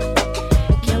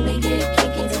we get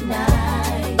kinky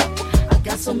tonight? I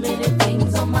got so many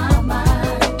things on my mind.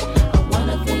 I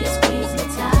wanna feel you squeeze me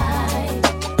tight.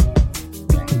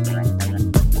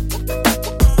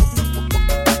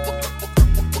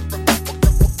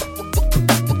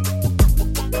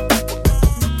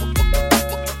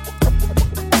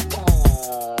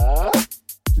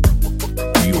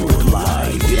 You're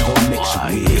live in the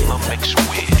mix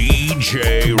with DJ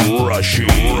Rushy.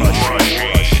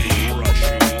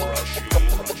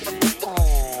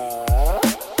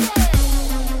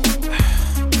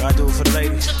 I do it for the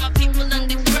ladies.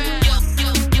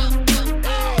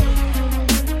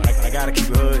 I gotta keep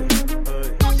it hood.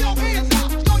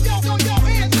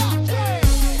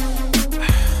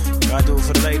 I do it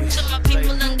for the ladies.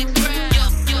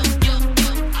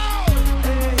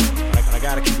 I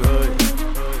gotta keep it hood.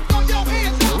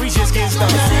 We just getting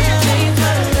started.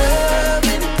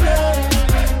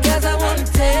 Cause I wanna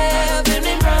tell them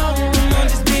they wrong. I'm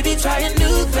just baby try a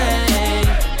new thing.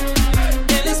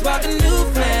 And let's walk a new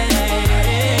flame.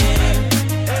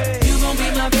 You gon' be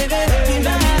my baby. You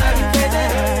know how I be crazy.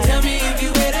 Tell me if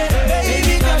you with it.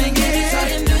 Baby, come and get it. Try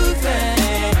a new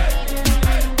thing.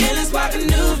 And let's walk a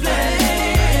new flame.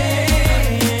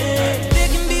 There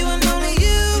can be one only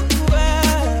you.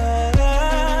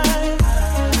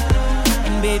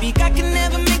 And baby, I can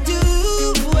never make do.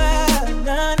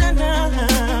 Nah, nah, nah.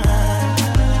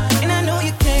 And I know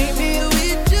you can't deal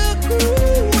with your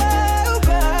crew.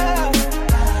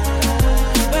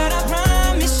 But I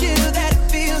promise you that it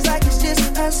feels like it's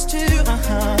just us two.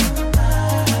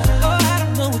 Oh, I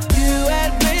don't know what you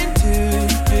had meant to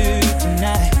do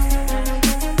tonight,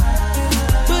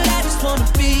 but I just wanna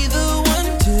be the one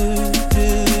to do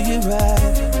you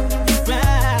right.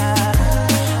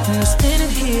 And we're standing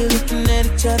here looking at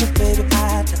each other, baby,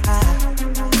 eye to eye.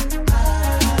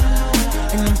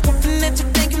 And I'm hoping that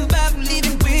you're thinking about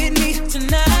leaving with me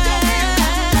tonight.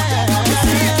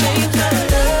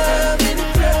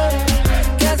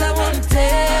 Cause I wanna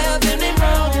tell them they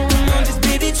wrong. I'm just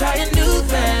baby try a new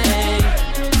thing.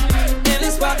 And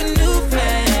let's walk a new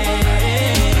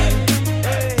flame.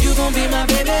 You gon' be my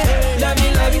baby. Love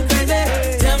you crazy.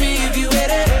 Tell me if you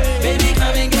with it. Baby,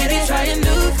 come and get it. Try a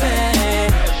new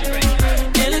thing.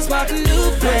 And let's walk a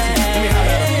new flame.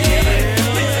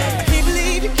 I can't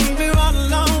believe you keep me all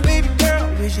alone, baby girl.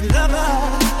 Where's your lover?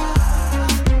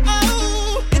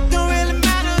 Oh, it don't really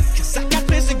matter, cause I got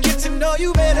plans to get to know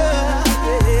you better.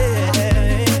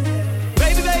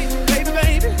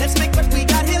 Baby, let's make what we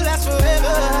got here last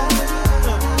forever.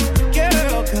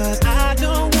 Girl, cause I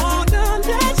don't wanna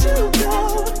let you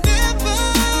go. Never.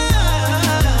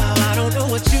 I don't know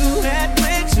what you had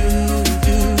planned to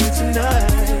do tonight.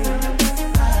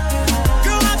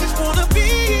 Girl, I just wanna be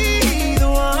the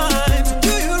one to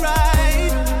do you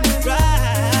right.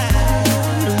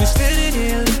 And we're standing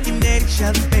here looking at each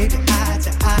other, baby, eye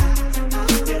to eye.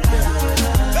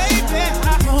 Baby,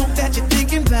 I hope that you're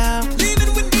thinking about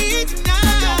leaving with me tonight.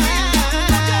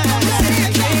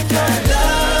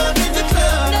 Love in the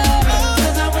club,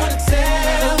 cause I wanna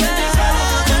tell them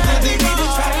they need to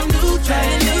try a new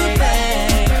thing.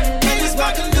 And let's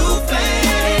walk a new flame.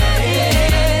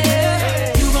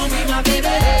 You gon' be my baby.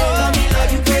 Love me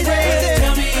like you crazy.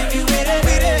 Tell me if you with it.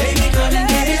 Baby, come and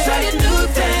get it. Try a new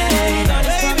thing.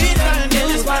 And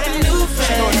let's walk a new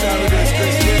flame.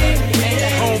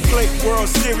 Home plate, World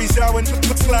Series, I went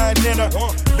sliding in her.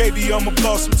 Baby, I'm a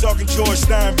boss, I'm talking George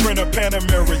Steinbrenner,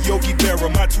 Panamera, Yogi Berra,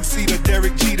 my two-seater,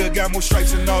 Derek Jeter, got more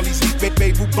stripes than all these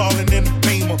baby ballin' in the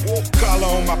Beamer. Collar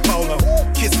on my polo,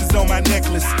 kisses on my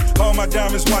necklace, all my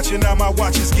diamonds watching, now my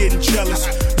watch is getting jealous.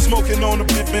 Smoking on the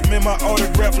pimp in my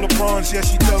autograph LeBrons, yeah,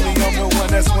 she told me I'm the one,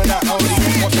 that's when I only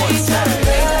want one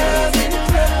time.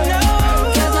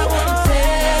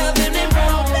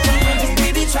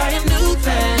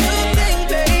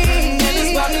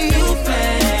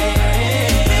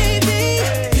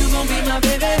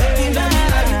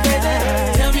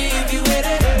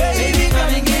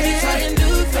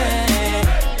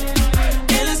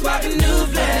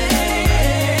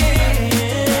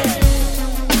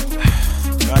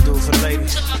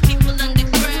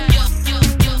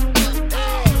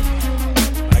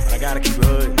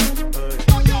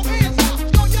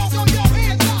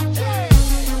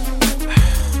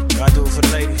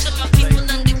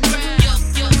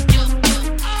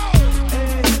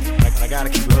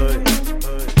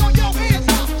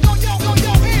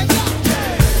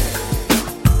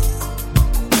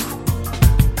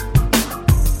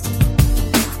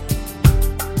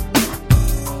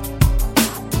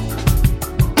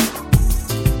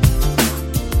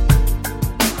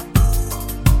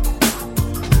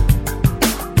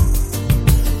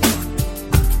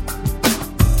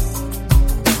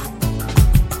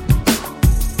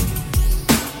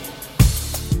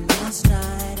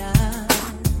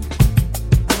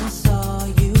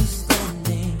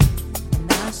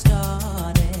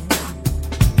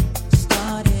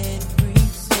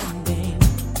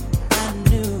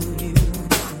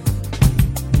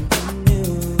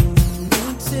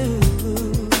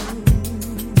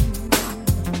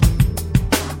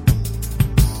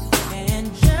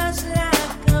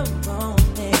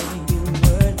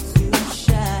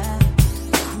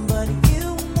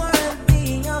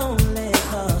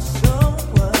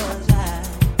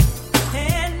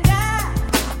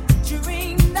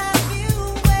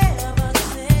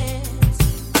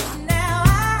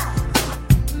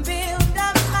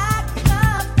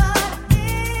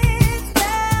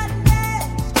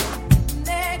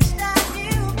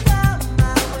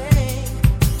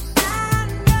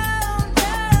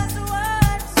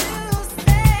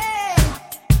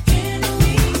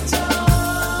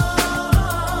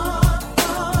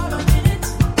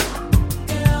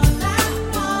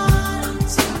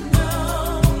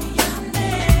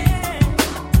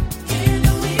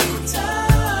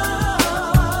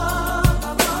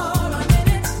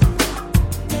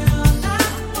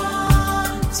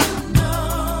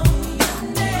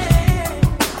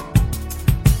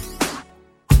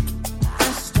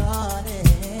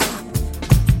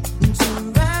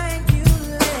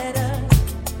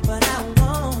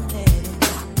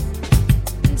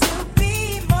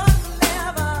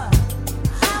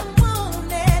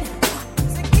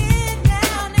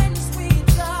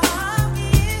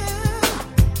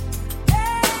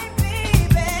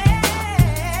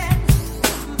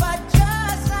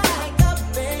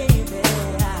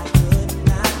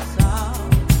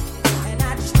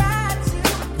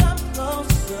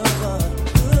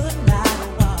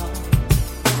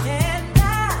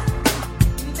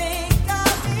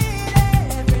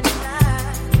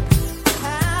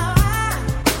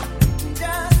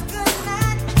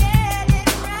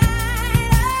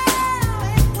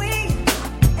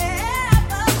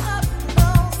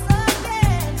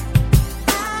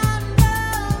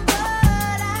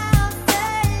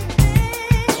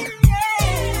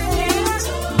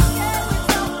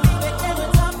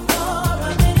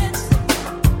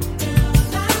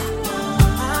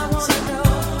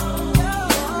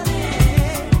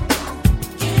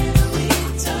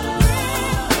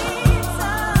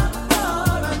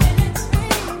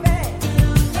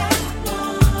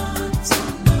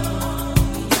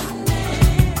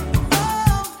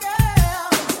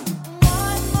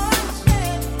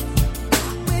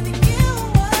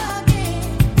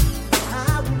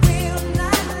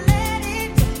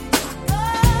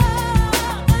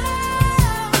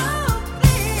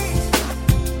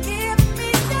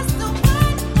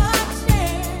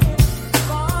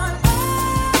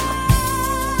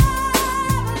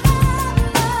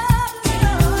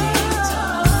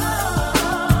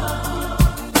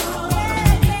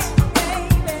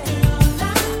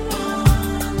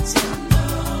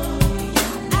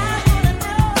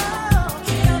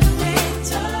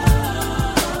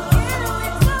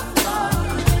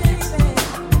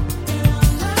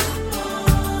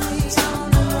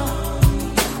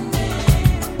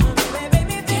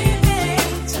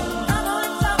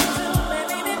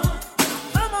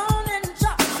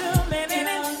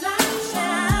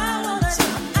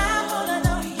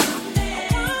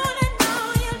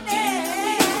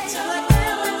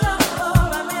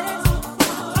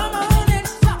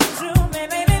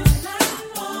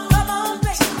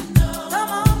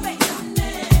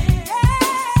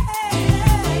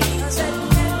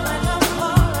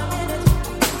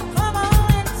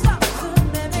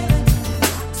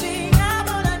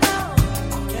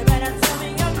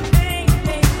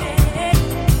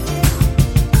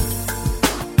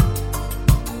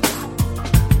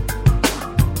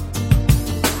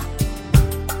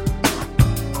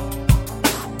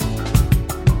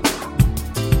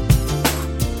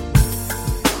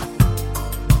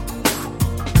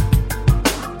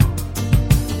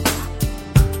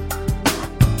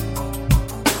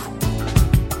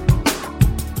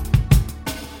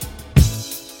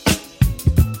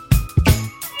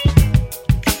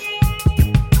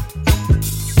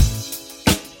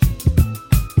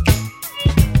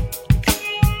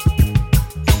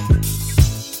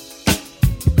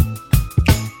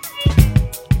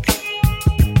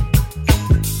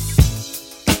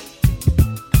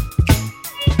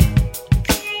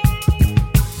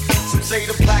 say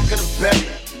the blacker the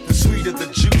better, the sweeter the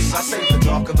juice. I say the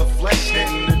darker the flesh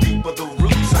and the deeper the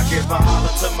roots. I give a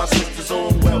holler to my sisters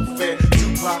on welfare,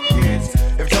 Tupac kids,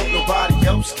 if don't nobody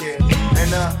else care.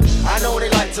 And I know they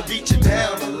like to beat you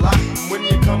down a lot. When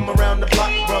you come around the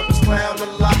block, brothers clown a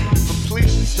lot. But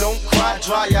please don't cry,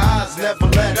 dry your eyes, never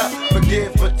let up.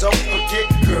 Forgive but don't forget,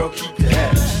 girl, keep your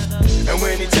head up. And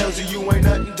when he tells you you ain't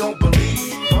nothing, don't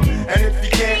believe him. And if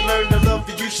you can't learn to love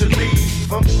you, you should leave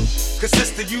him. Cause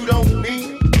sister, you don't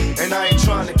need him. And I ain't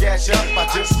trying to gas you up,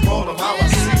 I just call him how I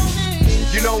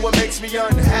see. You know what makes me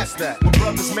unhappy? That when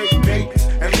brothers make babies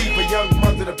and leave a young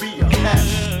mother to be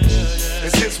unhappy.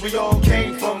 And since we all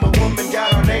came from a woman,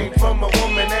 got our name from a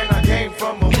woman, and I came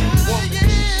from a woman,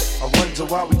 I wonder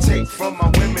why we take from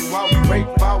our women, why we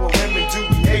rape our women, do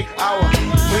we hate our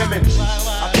women?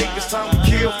 I think it's time to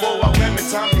kill for our women,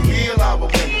 time to heal our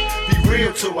women, be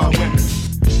real to our women.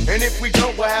 And if we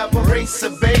don't, we'll have a race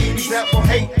of babies that will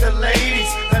hate the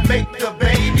ladies that make the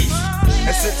babies.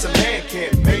 And since a man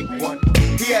can't make one,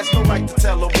 he has no right to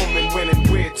tell a woman when and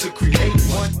where to create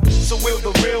one. So will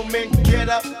the real men get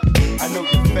up? I know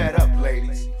you're fed up,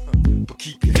 ladies, but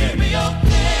keep your head up.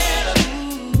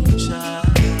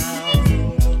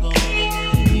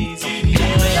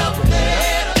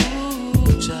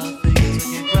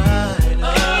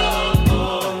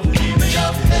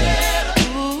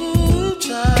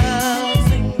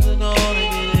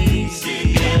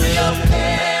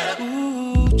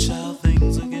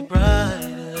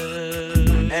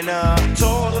 To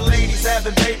all the ladies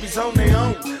having babies on their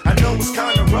own, I know it's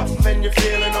kinda rough and you're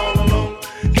feeling all alone.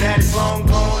 Daddy's long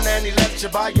gone and he left you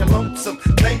by your lonesome.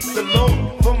 Thank the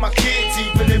Lord for my kids,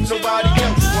 even if nobody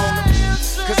else want them.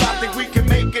 Cause I think we can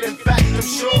make it, in fact I'm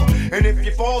sure. And if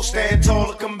you fall, stand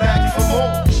tall and come back for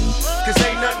more. Cause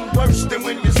ain't nothing worse than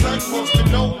when your son wants to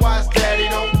know why his daddy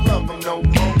don't love him no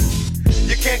more.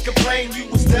 You can't complain you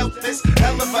was dealt this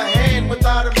hell of a hand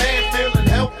without a man feeling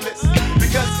helpless.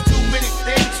 Because there's too many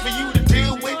things for you to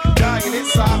deal with, dying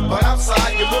inside, but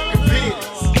outside you're looking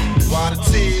fierce. While the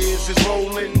tears is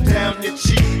rolling down your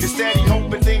cheek, you're steady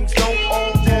hoping things don't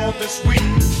all fall this week.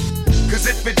 Cause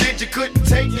if it did, you couldn't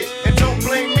take it. And don't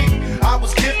blame me, I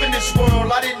was given this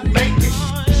world, I didn't make it.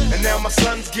 And now my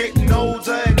son's getting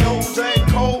older and older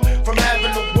and cold from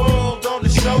having the world on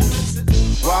his shoulders.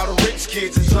 While the rich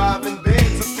kids are driving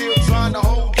Benz, I'm still trying to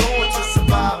hold on to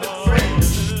surviving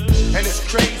friends. And it's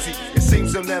crazy, it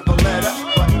seems they'll never let up,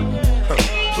 but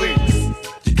please,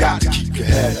 you got to keep your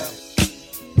head up.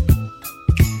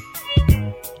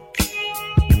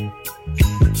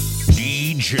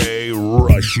 DJ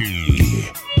Rushy.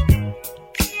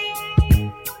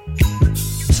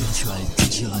 Virtual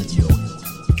DJ Radio.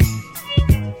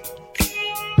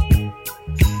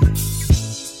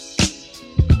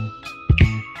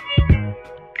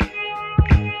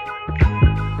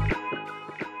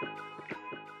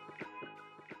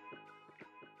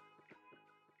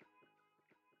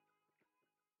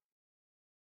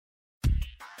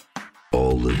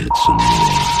 All the hits and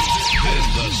more. This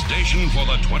is the station for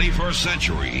the 21st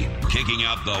century, kicking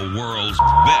out the world's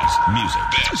best music.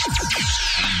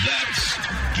 That's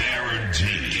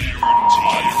guaranteed.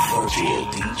 Virtual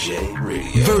DJ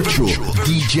Radio. Virtual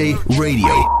DJ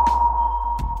Radio.